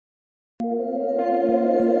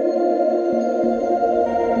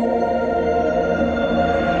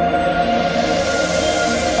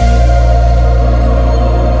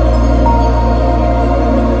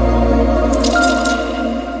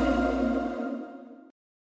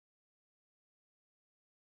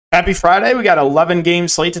Happy Friday. We got 11 game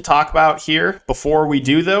slate to talk about here. Before we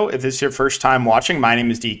do, though, if this is your first time watching, my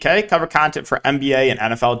name is DK. Cover content for NBA and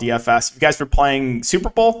NFL DFS. If you guys were playing Super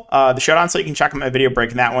Bowl, the Showdown slate, you can check out my video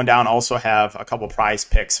breaking that one down. Also have a couple prize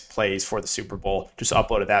picks plays for the Super Bowl. Just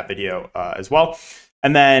uploaded that video as well.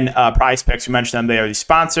 And then prize picks, we mentioned them. They are the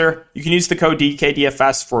sponsor. You can use the code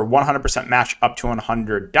DKDFS for 100% match up to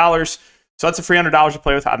 $100. So that's a free $100 to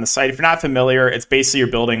play with on the site. If you're not familiar, it's basically you're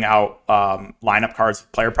building out lineup cards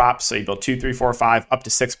with player props. So you build 2, 3, 4, 5, up to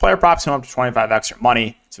 6 player props and up to 25 extra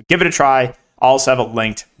money. So give it a try. I'll also have it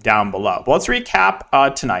linked down below. But let's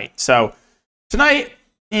recap tonight. So tonight,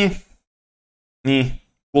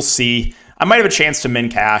 we'll see. I might have a chance to min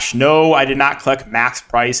cash. No, I did not click max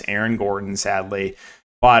price Aaron Gordon, sadly.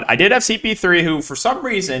 But I did have CP3, who for some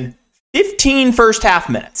reason, 15 first half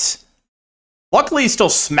minutes. Luckily, he's still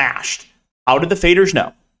smashed. How did the faders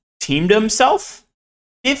know? Teamed himself?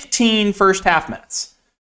 15 first half minutes.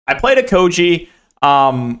 I played a Koji.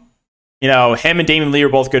 Him and Damian Lee are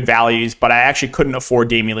both good values, but I actually couldn't afford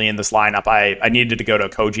Damian Lee in this lineup. I needed to go to a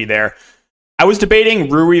Koji there. I was debating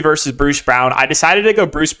Rui versus Bruce Brown. I decided to go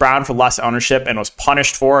Bruce Brown for less ownership and was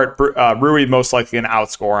punished for it. Rui most likely going to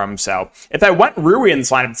outscore him. So if I went Rui in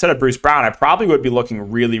this lineup instead of Bruce Brown, I probably would be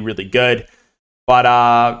looking really, really good.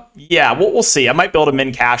 But, we'll see. I might build a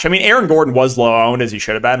min cash. I mean, Aaron Gordon was low owned as he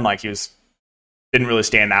should have been. Like, didn't really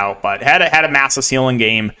stand out, but had a massive ceiling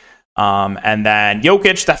game. And then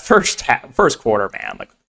Jokic, that first quarter, man,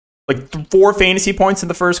 like 4 fantasy points in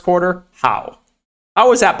the first quarter. How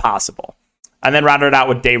is that possible? And then rounded it out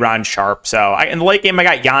with Day'Ron Sharpe. So in the late game, I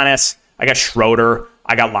got Giannis, I got Schroeder,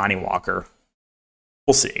 I got Lonnie Walker.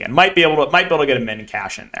 We'll see. And might be able to get a min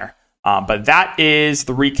cash in there. But that is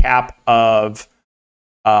the recap of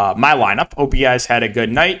my lineup. Hope you guys had a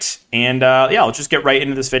good night. And let's just get right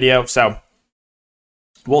into this video. So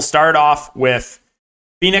we'll start off with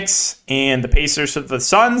Phoenix and the Pacers of the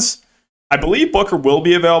Suns. I believe Booker will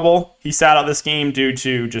be available. He sat out this game due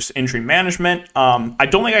to just injury management. I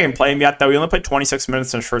don't think I can play him yet, though. He only played 26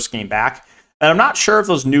 minutes in his first game back. And I'm not sure if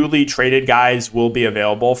those newly traded guys will be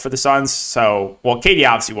available for the Suns. So, KD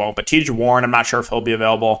obviously won't, but TJ Warren, I'm not sure if he'll be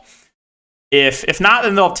available. If not,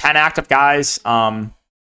 then they'll have 10 active guys.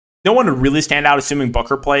 No one would really stand out assuming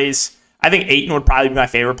Booker plays. I think Ayton would probably be my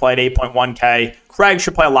favorite play at 8.1K. Craig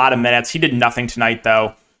should play a lot of minutes. He did nothing tonight,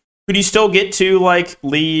 though. Could you still get to like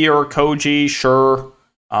Lee or Koji? Sure.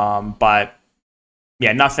 But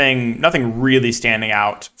yeah, nothing really standing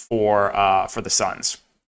out for the Suns.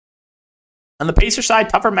 On the Pacers side,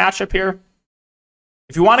 tougher matchup here.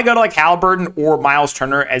 If you want to go to like Halliburton or Miles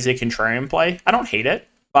Turner as a contrarian play, I don't hate it,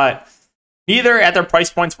 but neither at their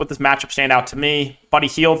price points would this matchup stand out to me. Buddy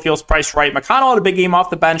Hield feels priced right. McConnell had a big game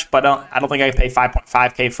off the bench, but I don't think I can pay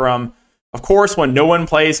 5.5K for him. Of course, when no one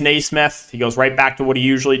plays Naismith, he goes right back to what he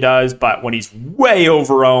usually does. But when he's way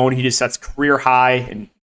over-owned, he just sets career high and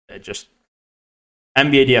just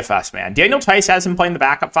NBA DFS, man. Daniel Tice has him playing the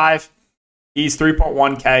backup 5. He's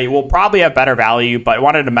 3.1K. Will probably have better value, but I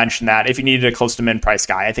wanted to mention that if you needed a close to min-price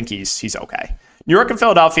guy, I think he's okay. New York and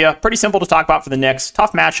Philadelphia, pretty simple to talk about for the Knicks.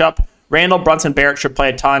 Tough matchup. Randall, Brunson, Barrett should play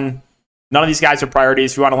a ton. None of these guys are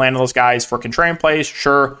priorities. If you want to land on those guys for contrarian plays,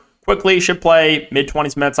 sure. Quickly should play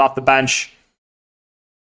mid-20s minutes off the bench.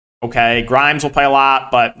 Okay, Grimes will play a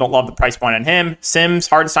lot, but don't love the price point on him. Sims,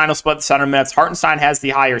 Hartenstein will split the center minutes. Hartenstein has the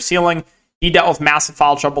higher ceiling. He dealt with massive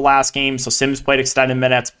foul trouble last game, so Sims played extended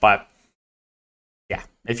minutes. But yeah,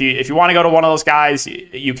 if you want to go to one of those guys,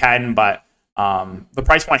 you can. But the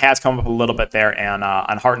price point has come up a little bit there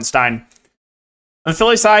on Hartenstein. On the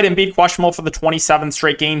Philly side, Embiid questionable for the 27th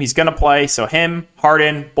straight game. He's going to play. So him,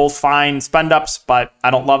 Harden, both fine spend-ups, but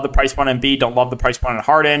I don't love the price point on Embiid. Don't love the price point on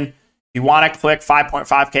Harden. If you want to click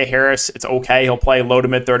 5.5K Harris, it's okay. He'll play low to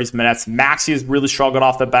mid-30s minutes. Maxey has really struggled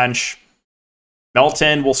off the bench.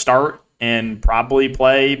 Melton will start and probably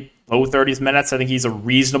play low 30s minutes. I think he's a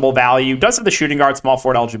reasonable value. Does have the shooting guard, small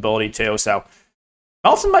forward eligibility too. So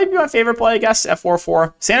Melton might be my favorite play, I guess, at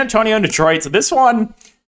 4-4. San Antonio and Detroit. So this one,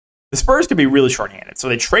 the Spurs could be really shorthanded. So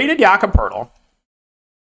they traded Jakob Poeltl,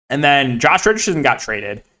 and then Josh Richardson got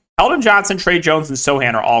traded. Keldon Johnson, Trey Jones, and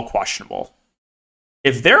Sohan are all questionable.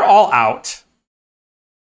 If they're all out,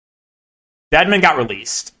 Dedmon got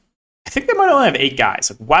released. I think they might only have 8 guys.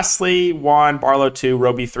 Like Wesley 1, Barlow 2,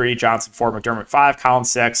 Roby 3, Johnson 4, McDermott 5,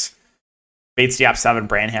 Collins 6, Bates Diop 7,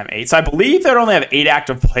 Branham 8. So I believe they'd only have 8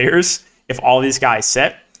 active players if all these guys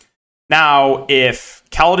sit. Now, if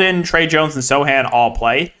Keldon, Trey Jones, and Sohan all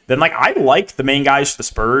play, then I like the main guys for the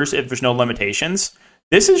Spurs if there's no limitations.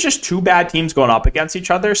 This is just 2 bad teams going up against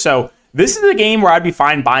each other. So this is a game where I'd be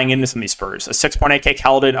fine buying into some of these Spurs. A 6.8K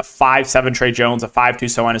Keldon, a 5.7 Trey Jones, a 5.2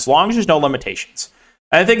 Sohan, as long as there's no limitations.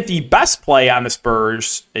 I think the best play on the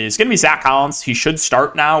Spurs is going to be Zach Collins. He should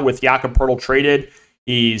start now with Jakob Poeltl traded.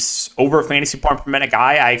 He's over a fantasy point per minute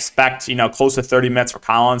guy. I expect, close to 30 minutes for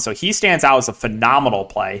Collins. So he stands out as a phenomenal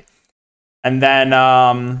play. And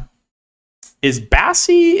then is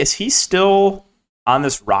Bassey, is he still on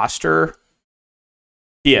this roster?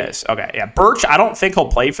 He is. Okay, yeah. Birch, I don't think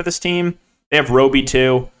he'll play for this team. They have Roby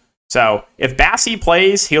too. So if Bassey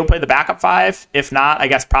plays, he'll play the backup 5. If not, I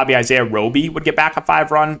guess probably Isaiah Roby would get backup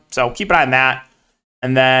 5 run. So keep an eye on that.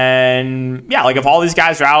 And then, if all these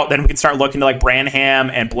guys are out, then we can start looking to like Branham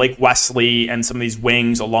and Blake Wesley and some of these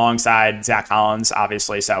wings alongside Zach Collins,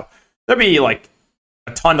 obviously. So there'll be like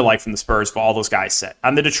a ton to like from the Spurs if all those guys sit.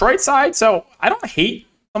 On the Detroit side, so I don't hate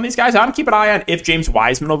some of these guys. I want to keep an eye on if James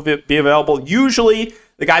Wiseman will be available. Usually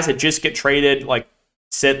the guys that just get traded, like,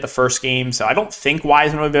 sit the first game, so I don't think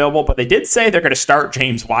Wiseman will be available, but they did say they're going to start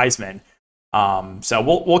James Wiseman. So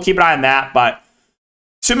we'll keep an eye on that, but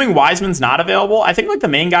assuming Wiseman's not available, I think like the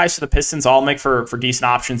main guys for the Pistons all make for decent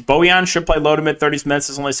options. Bojan should play low to mid 30s minutes,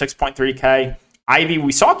 is only 6.3K. Ivy,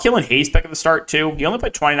 we saw Killian Hayes pick at the start too. He only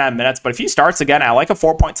played 29 minutes, but if he starts again, I like a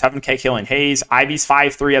 4.7K Killian Hayes. Ivy's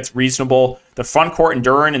 5'3", that's reasonable. The front court and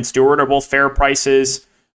Duran and Stewart are both fair prices.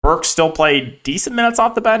 Burke still played decent minutes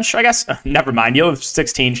off the bench, I guess. Never mind. You have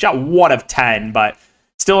 16. She got 1 of 10, but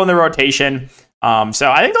still in the rotation.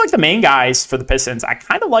 So I think like the main guys for the Pistons, I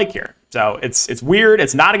kind of like here. So it's weird.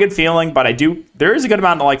 It's not a good feeling, but there is a good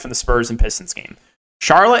amount to like from the Spurs and Pistons game.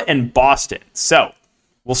 Charlotte and Boston. So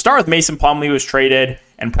we'll start with Mason Plumlee, who was traded,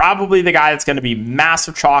 and probably the guy that's going to be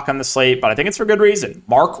massive chalk on the slate, but I think it's for good reason.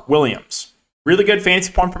 Mark Williams. Really good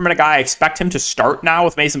fantasy point per minute guy. I expect him to start now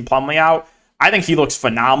with Mason Plumlee out. I think he looks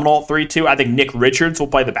phenomenal at 3-2. I think Nick Richards will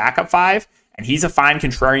play the backup 5, and he's a fine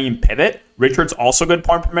contrarian pivot. Richards also good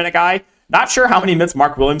point per minute guy. Not sure how many minutes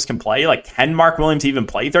Mark Williams can play. Like, can Mark Williams even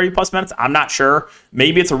play 30-plus minutes? I'm not sure.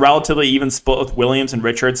 Maybe it's a relatively even split with Williams and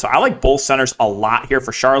Richards. So I like both centers a lot here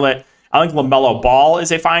for Charlotte. I think LaMelo Ball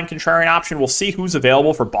is a fine contrarian option. We'll see who's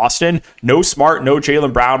available for Boston. No Smart, no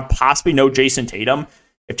Jaylen Brown, possibly no Jason Tatum.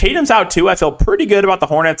 If Tatum's out too, I feel pretty good about the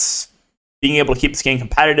Hornets being able to keep this game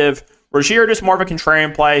competitive. Rozier, just more of a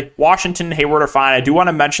contrarian play. Washington and Hayward are fine. I do want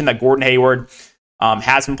to mention that Gordon Hayward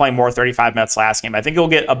has been playing more 35 minutes last game. I think he'll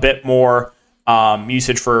get a bit more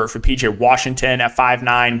usage for PJ Washington at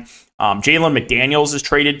 5'9". Jalen McDaniels is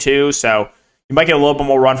traded too, so you might get a little bit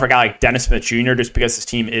more run for a guy like Dennis Smith Jr. just because his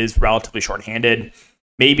team is relatively shorthanded.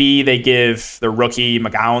 Maybe they give the rookie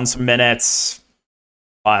McGowan some minutes,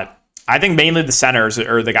 but I think mainly the centers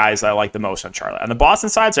are the guys that I like the most on Charlotte. On the Boston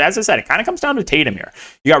side, so as I said, it kind of comes down to Tatum here.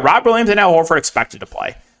 You got Rob Williams and Al Horford expected to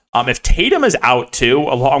play. If Tatum is out too,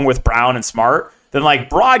 along with Brown and Smart, then like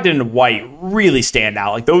Brogdon and White really stand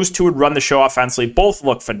out. Like those two would run the show offensively. Both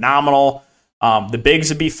look phenomenal. The bigs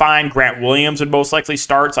would be fine. Grant Williams would most likely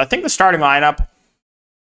start. So I think the starting lineup,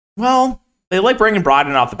 well, they like bringing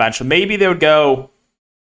Brogdon off the bench. So maybe they would go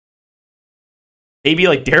maybe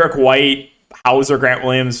like Derek White, Hauser, Grant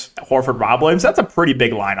Williams, Horford, Rob Williams. That's a pretty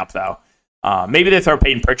big lineup, though. Maybe they throw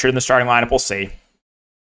Peyton Pritchard in the starting lineup. We'll see.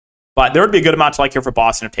 But there would be a good amount to like here for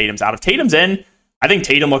Boston if Tatum's out. If Tatum's in, I think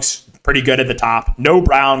Tatum looks pretty good at the top. No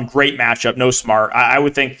Brown, great matchup. No Smart. I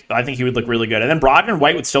think he would look really good. And then Brogdon and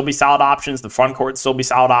White would still be solid options. The front court would still be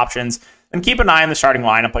solid options. And keep an eye on the starting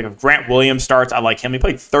lineup. Like if Grant Williams starts, I like him. He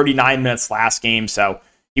played 39 minutes last game, so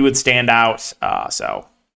he would stand out. So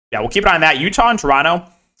yeah, we'll keep an eye on that. Utah and Toronto.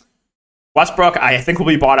 Westbrook, I think, will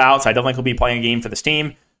be bought out, so I don't think he'll be playing a game for this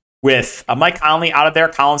team. With Mike Conley out of there,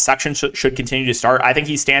 Colin Sexton should continue to start. I think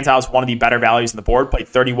he stands out as one of the better values on the board. Played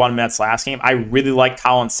 31 minutes last game. I really like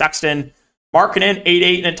Colin Sexton. Markkanen,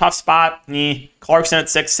 8'8" in a tough spot. Clarkson at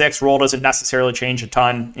 6'6". Role doesn't necessarily change a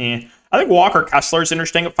ton. I think Walker Kessler is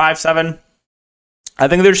interesting at 5'7". I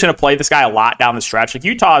think they're just going to play this guy a lot down the stretch. Like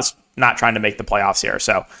Utah's not trying to make the playoffs here,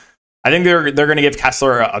 so I think they're going to give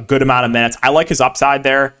Kessler a good amount of minutes. I like his upside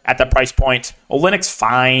there at that price point. Olynyk's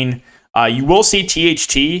fine. You will see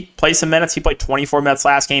THT play some minutes. He played 24 minutes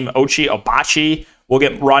last game. Ochi Obachi will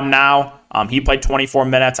get run now. He played 24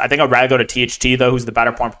 minutes. I think I'd rather go to THT, though, who's the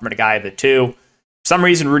better point per minute guy of the two. For some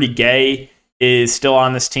reason, Rudy Gay is still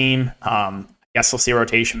on this team. I guess we'll see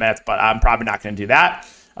rotation minutes, but I'm probably not going to do that.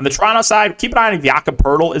 On the Toronto side, keep an eye on if Jakob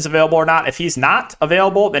Poeltl is available or not. If he's not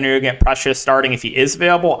available, then you're going to get Precious starting. If he is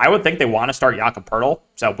available, I would think they want to start Jakob Poeltl.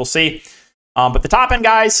 So we'll see. But the top end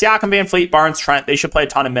guys, Siakam, Van Fleet, Barnes, Trent, they should play a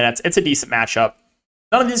ton of minutes. It's a decent matchup.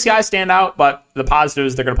 None of these guys stand out, but the positive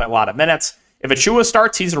is they're going to play a lot of minutes. If Achua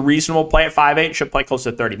starts, he's a reasonable play at 5'8", should play close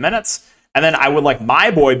to 30 minutes. And then I would like my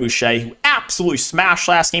boy Boucher, who absolutely smashed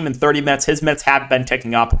last game in 30 minutes. His minutes have been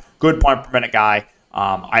ticking up. Good point per minute guy.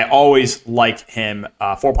 I always like him.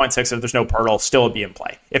 4.6 if there's no Pirtle, still would be in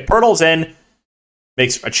play. If Pirtle's in,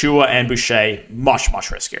 makes Achua and Boucher much, much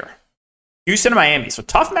riskier. Houston and Miami. So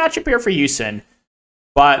tough matchup here for Houston,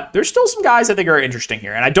 but there's still some guys I think are interesting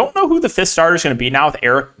here. And I don't know who the fifth starter is going to be now with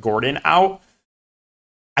Eric Gordon out.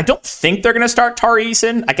 I don't think they're going to start Tari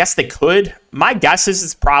Eason. I guess they could. My guess is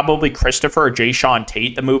it's probably Christopher or Jayshawn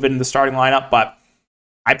Tate that move into the starting lineup, but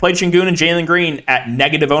I played Şengün and Jalen Green at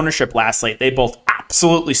negative ownership last slate. They both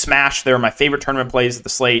absolutely smashed. They were my favorite tournament plays of the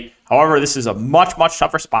slate. However, this is a much, much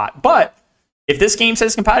tougher spot. But if this game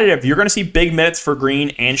stays competitive, you're going to see big minutes for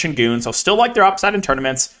Green and Şengün. So still like their upside in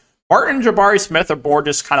tournaments. Martin and Jabari Smith are more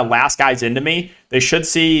just kind of last guys into me. They should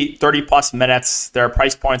see 30-plus minutes. There are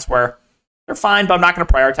price points where they're fine, but I'm not going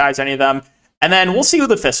to prioritize any of them. And then we'll see who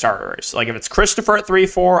the fifth starter is. Like if it's Christopher at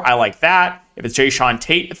 3-4, I like that. If it's Jayshawn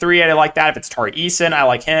Tate at 3-8, I like that. If it's Tari Eason, I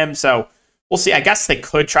like him. So we'll see. I guess they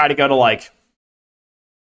could try to go to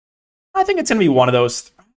I think it's going to be one of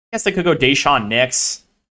those. I guess they could go Deshaun Nix.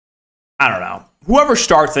 I don't know. Whoever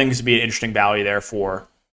starts things to be an interesting value there for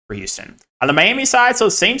Houston. On the Miami side, so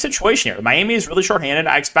same situation here. Miami is really shorthanded.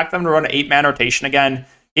 I expect them to run an 8-man rotation again.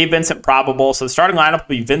 Gabe Vincent probable. So the starting lineup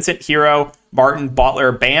will be Vincent, Hero, Martin,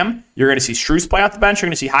 Butler, Bam. You're going to see Strus play off the bench. You're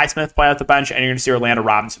going to see Highsmith play off the bench. And you're going to see Orlando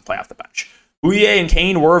Robinson play off the bench. Bouye and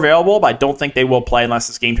Kane were available, but I don't think they will play unless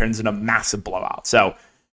this game turns into a massive blowout. So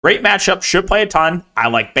great matchup. Should play a ton. I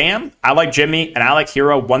like Bam. I like Jimmy. And I like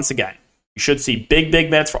Hero once again. You should see big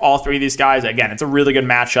minutes for all three of these guys. Again, it's a really good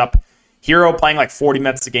matchup. Hero playing 40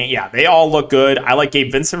 minutes a game. Yeah, they all look good. I like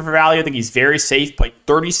Gabe Vincent for value. I think he's very safe. Played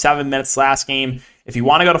 37 minutes last game. If you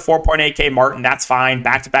want to go to 4.8K Martin, that's fine.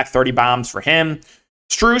 Back-to-back 30 bombs for him.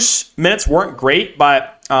 Strus, minutes weren't great,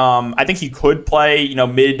 but I think he could play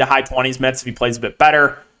mid to high 20s minutes if he plays a bit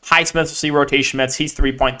better. Highsmith will see rotation minutes. He's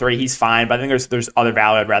 3.3. He's fine, but I think there's other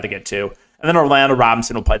value I'd rather get to. And then Orlando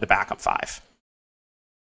Robinson will play the backup 5.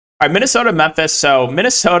 All right, Minnesota, Memphis. So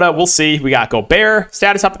Minnesota, we'll see. We got Gobert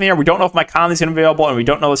status up in the air. We don't know if Mike Conley's going to be available, and we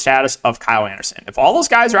don't know the status of Kyle Anderson. If all those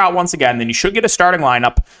guys are out once again, then you should get a starting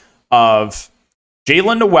lineup of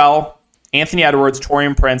Jalen Noel, Anthony Edwards,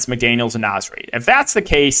 Taurean Prince, McDaniels, and Naz Reid. If that's the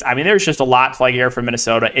case, there's just a lot to like here for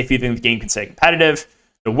Minnesota if you think the game can stay competitive.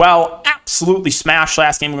 Noel absolutely smashed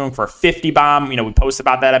last game, going for a 50 bomb. We posted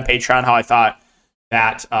about that on Patreon, how I thought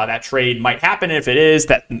that that trade might happen. And if it is,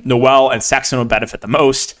 that Noel and Sexton would benefit the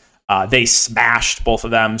most. They smashed both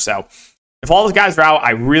of them. So if all those guys are out,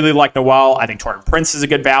 I really like Noel. I think Taurean Prince is a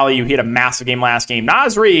good value. He had a massive game last game.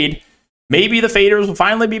 Naz Reid, maybe the faders will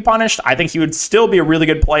finally be punished. I think he would still be a really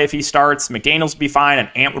good play if he starts. McDaniels would be fine, and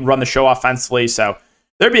Ant would run the show offensively. So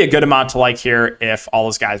there'd be a good amount to like here if all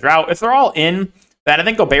those guys are out. If they're all in, then I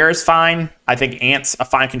think Gobert is fine. I think Ant's a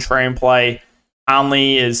fine contrarian play.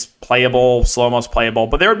 Conley is playable. Slow-mo's playable.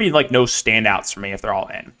 But there would be no standouts for me if they're all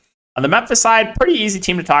in. On the Memphis side, pretty easy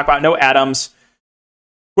team to talk about. No Adams.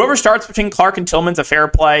 Whoever starts between Clark and Tillman's a fair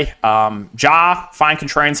play. Ja, fine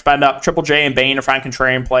contrarian spend up. Triple J and Bane are fine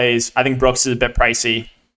contrarian plays. I think Brooks is a bit pricey.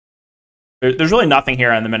 There's really nothing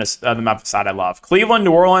here on the Memphis side I love. Cleveland,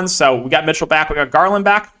 New Orleans. So we got Mitchell back. We got Garland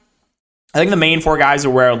back. I think the main 4 guys are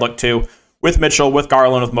where I look to. With Mitchell, with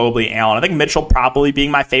Garland, with Mobley, Allen. I think Mitchell probably being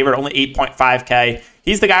my favorite, only 8.5K.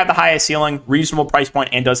 He's the guy with the highest ceiling, reasonable price point,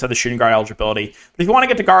 and does have the shooting guard eligibility. But if you want to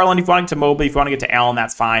get to Garland, if you want to get to Mobley, if you want to get to Allen,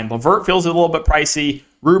 that's fine. LeVert feels a little bit pricey.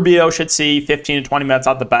 Rubio should see 15 to 20 minutes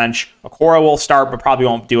off the bench. Okoro will start, but probably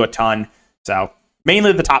won't do a ton. So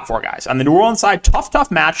mainly the top 4 guys. On the New Orleans side, tough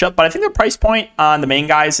matchup, but I think the price point on the main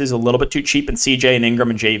guys is a little bit too cheap in CJ and Ingram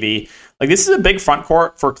and JV. This is a big front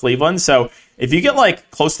court for Cleveland, so if you get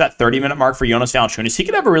close to that 30-minute mark for Jonas Valanciunas, he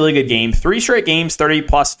could have a really good game. 3 straight games,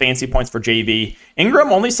 30-plus fancy points for JV.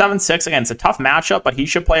 Ingram only 7-6. Again, it's a tough matchup, but he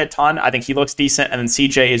should play a ton. I think he looks decent, and then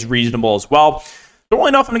CJ is reasonable as well. Don't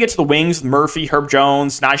really know if I'm going to get to the wings. Murphy, Herb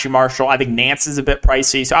Jones, Najee Marshall. I think Nance is a bit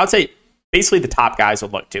pricey, so I would say basically the top guys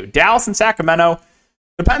would look to. Dallas and Sacramento.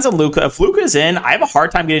 Depends on Luka. If Luka is in, I have a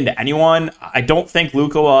hard time getting to anyone. I don't think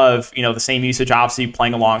Luka will have the same usage, obviously,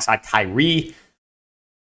 playing alongside Kyrie.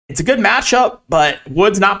 It's a good matchup, but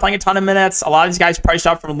Wood's not playing a ton of minutes. A lot of these guys priced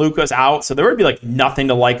up from Luka's out, so there would be nothing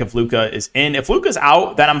to like if Luka is in. If Luka's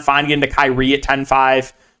out, then I'm fine getting to Kyrie at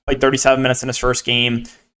 10-5, played 37 minutes in his first game.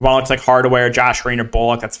 You want to look like Hardaway, Josh Green, or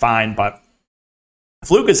Bullock, that's fine, but if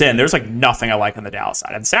Luka's in, there's nothing I like on the Dallas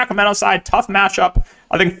side. On the Sacramento side, tough matchup.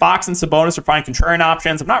 I think Fox and Sabonis are fine contrarian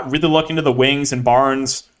options. I'm not really looking to the wings and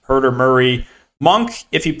Barnes, Herter, Murray. Monk,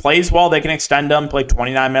 if he plays well, they can extend him. Played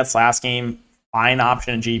 29 minutes last game. Fine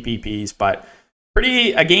option in GPPs, but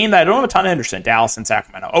a game that I don't have a ton of interest in, Dallas and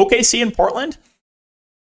Sacramento. OKC and Portland.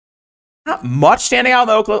 Not much standing out on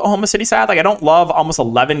the Oklahoma City side. Like, I don't love almost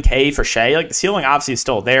 11K for Shea. Like, the ceiling obviously is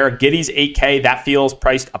still there. Giddey's 8K. That feels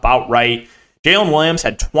priced about right. Jalen Williams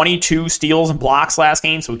had 22 steals and blocks last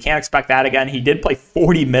game, so we can't expect that again. He did play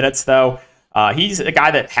 40 minutes, though. He's a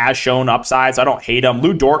guy that has shown upside, so I don't hate him.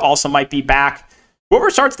 Lou Dort also might be back.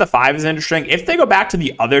 Whoever starts the 5 is interesting. If they go back to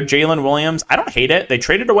the other Jalen Williams, I don't hate it. They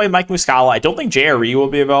traded away Mike Muscala. I don't think JRE will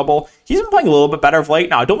be available. He's been playing a little bit better of late.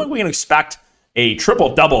 Now, I don't think we can expect a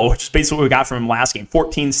triple-double, which is basically what we got from him last game,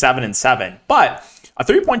 14, 7, and 7. But a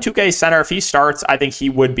 3.2K center, if he starts, I think he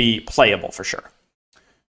would be playable for sure.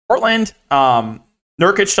 Portland,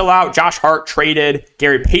 Nurkic still out, Josh Hart traded,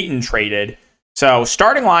 Gary Payton traded. So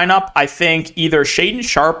starting lineup, I think either Shaedon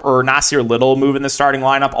Sharpe or Nasir Little move in the starting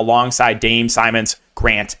lineup alongside Dame, Simons,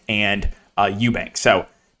 Grant, and Eubanks. So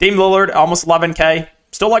Dame Lillard, almost 11K.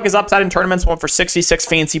 Still like his upside in tournaments, went for 66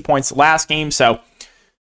 fancy points last game, so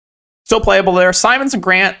still playable there. Simons and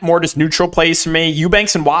Grant, more just neutral plays for me.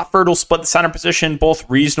 Eubanks and Watford will split the center position, both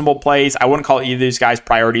reasonable plays. I wouldn't call either of these guys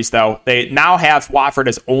priorities, though. They now have Watford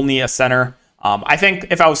as only a center. I think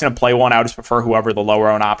if I was going to play one, I would just prefer whoever the lower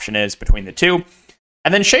owned option is between the two.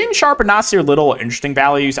 And then Shaedon Sharpe and Nasir Little are interesting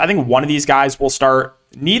values. I think one of these guys will start.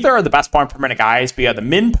 Neither are the best point per minute guys, but you have the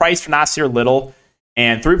min price for Nasir Little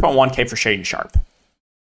and 3.1K for Shaedon Sharpe.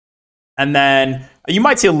 And then you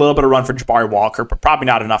might see a little bit of run for Jabari Walker, but probably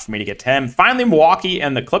not enough for me to get to him. Finally, Milwaukee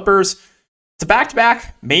and the Clippers. It's a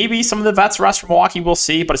back-to-back. Maybe some of the vets rest from Milwaukee, we'll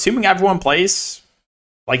see. But assuming everyone plays,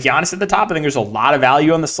 like Giannis at the top, I think there's a lot of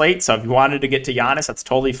value on the slate. So if you wanted to get to Giannis, that's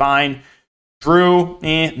totally fine. Drew,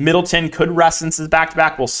 Middleton could rest since his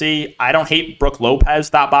back-to-back. We'll see. I don't hate Brook Lopez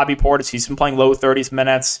without Bobby Portis. He's been playing low 30s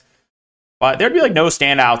minutes. But there'd be like no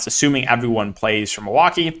standouts, assuming everyone plays for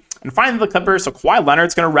Milwaukee. And finally, the Clippers. So Kawhi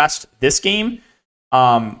Leonard's going to rest this game.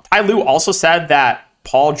 Ty Lue also said that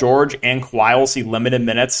Paul George and Kawhi will see limited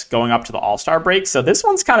minutes going up to the All-Star break. So this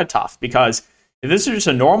one's kind of tough because if this is just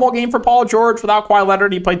a normal game for Paul George without Kawhi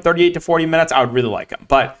Leonard, he played 38 to 40 minutes, I would really like him.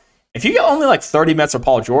 But if you get only like 30 minutes of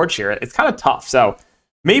Paul George here, it's kind of tough. So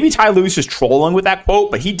maybe Ty Lue's just trolling with that quote,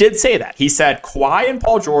 but he did say that. He said Kawhi and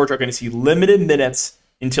Paul George are going to see limited minutes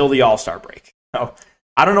until the All-Star break. So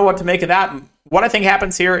I don't know what to make of that. What I think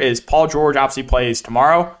happens here is Paul George obviously plays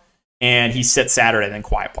tomorrow, and he sits Saturday, and then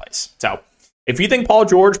Kawhi plays. So if you think Paul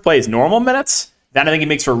George plays normal minutes, then I think he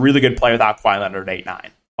makes for a really good play without Kawhi Leonard at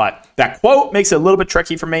 8-9. But that quote makes it a little bit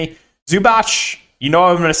tricky for me. Zubac, you know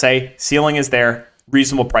what I'm going to say. Ceiling is there.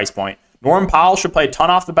 Reasonable price point. Norman Powell should play a ton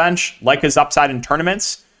off the bench, like his upside in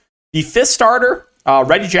tournaments. The fifth starter,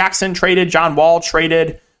 Reggie Jackson traded, John Wall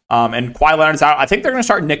traded, and Kawhi Leonard's out. I think they're going to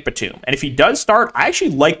start Nick Batum. And if he does start, I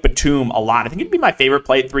actually like Batum a lot. I think he'd be my favorite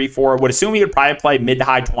play at 3-4. Would assume he would probably play mid to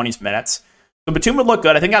high 20s minutes. So Batum would look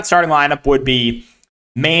good. I think that starting lineup would be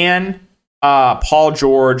Mann, Paul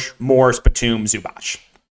George, Morris, Batum, Zubac.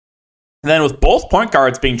 And then with both point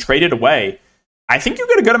guards being traded away, I think you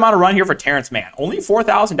get a good amount of run here for Terrence Mann. Only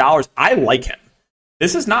 $4,000. I like him.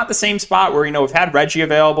 This is not the same spot where, we've had Reggie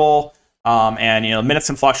available and, minutes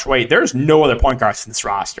can fluctuate. There's no other point guards in this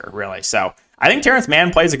roster, really. So I think Terrence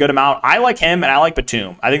Mann plays a good amount. I like him and I like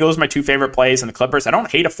Batum. I think those are my two favorite plays in the Clippers. I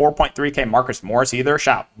don't hate a 4.3K Marcus Morris either.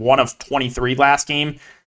 Shot 1 of 23 last game.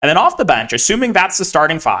 And then off the bench, assuming that's the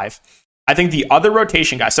starting 5, I think the other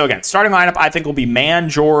rotation guys. So again, starting lineup, I think will be Mann,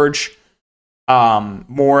 George,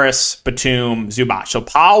 Morris, Batum, Zubac. So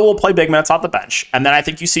Powell will play big minutes off the bench. And then I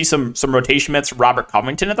think you see some rotation minutes from Robert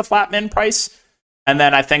Covington at the flat min price. And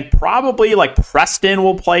then I think probably like Preston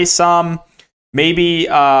will play some, maybe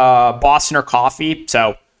Boston or Coffee.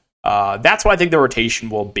 So that's what I think the rotation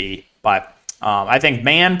will be. But I think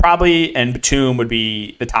Mann probably and Batum would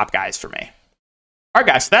be the top guys for me. All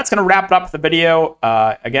right, guys, so that's going to wrap it up for the video.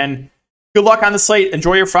 Again, good luck on the slate.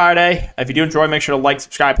 Enjoy your Friday. If you do enjoy, make sure to like,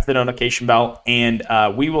 subscribe, hit the notification bell, and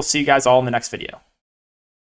we will see you guys all in the next video.